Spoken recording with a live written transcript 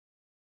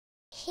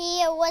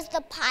He was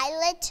the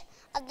pilot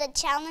of the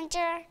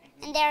Challenger,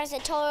 and there was a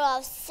total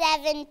of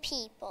 7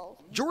 people.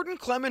 Jordan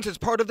Clemens is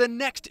part of the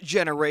next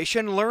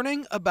generation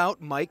learning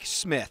about Mike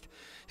Smith.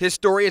 His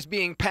story is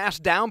being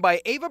passed down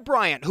by Ava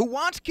Bryant, who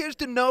wants kids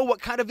to know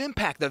what kind of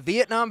impact the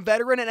Vietnam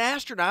veteran and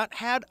astronaut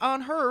had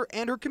on her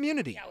and her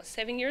community. I was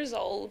 7 years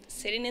old,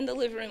 sitting in the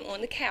living room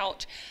on the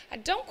couch. I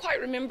don't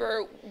quite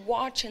remember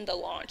watching the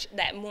launch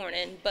that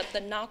morning, but the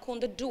knock on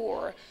the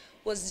door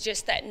was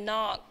just that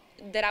knock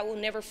that I will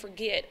never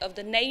forget, of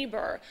the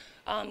neighbor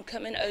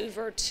coming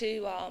over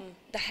to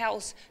the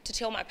house to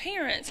tell my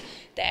parents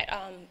that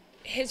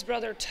his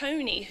brother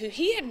Tony, who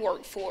he had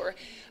worked for,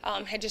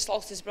 had just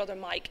lost his brother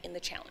Mike in the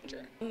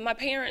Challenger. My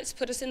parents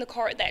put us in the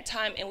car at that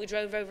time, and we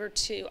drove over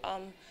to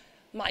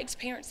Mike's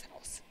parents'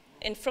 house.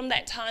 And from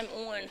that time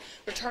on,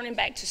 returning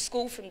back to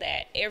school from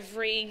that,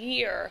 every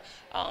year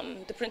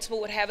the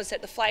principal would have us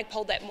at the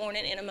flagpole that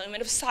morning in a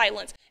moment of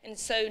silence. And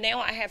so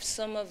now I have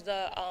some of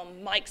the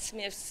Mike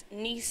Smith's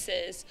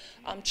nieces'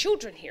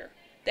 children here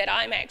that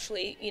I'm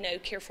actually,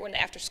 care for in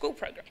the after-school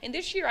program. And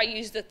this year I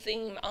used the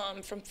theme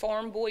from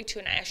farm boy to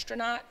an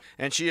astronaut.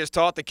 And she has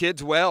taught the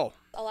kids well.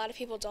 A lot of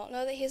people don't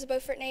know that he's a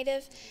Beaufort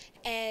native,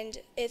 and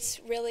it's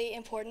really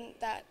important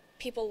that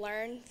people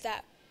learn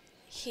that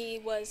he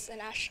was an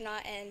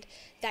astronaut and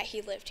that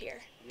he lived here.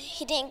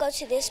 He didn't go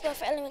to this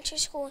Beaufort Elementary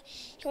School.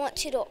 He went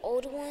to the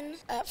old one.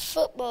 At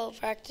football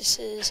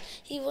practices,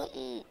 he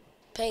wouldn't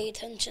pay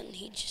attention.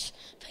 He just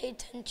paid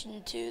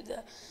attention to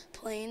the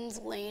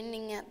planes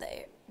landing at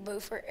the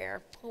Beaufort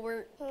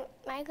Airport.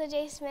 Michael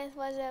J. Smith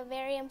was a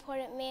very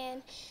important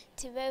man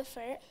to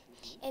Beaufort,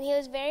 and he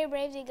was very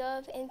brave to go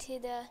up into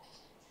the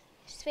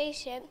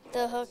spaceship.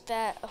 The hook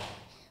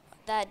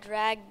that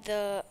dragged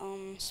the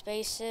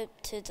spaceship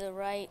to the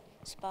right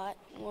spot.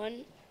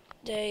 One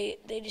day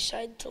they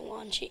decided to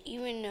launch it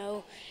even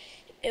though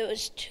it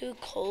was too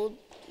cold.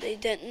 They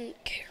didn't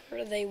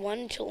care. They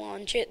wanted to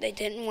launch it. They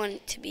didn't want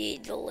it to be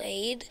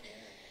delayed.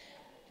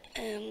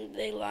 And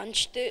they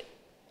launched it,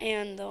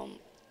 and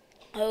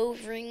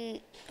O-ring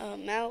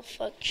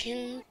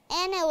malfunction.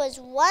 And it was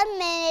 1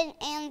 minute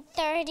and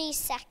 30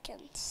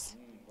 seconds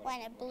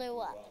when it blew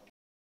up.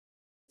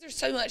 There's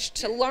so much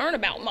to learn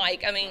about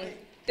Mike. I mean,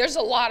 there's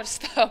a lot of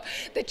stuff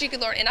that you can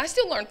learn, and I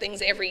still learn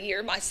things every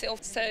year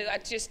myself. So I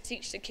just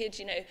teach the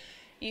kids,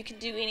 you can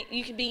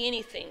be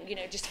anything.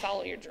 Just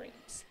follow your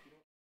dreams.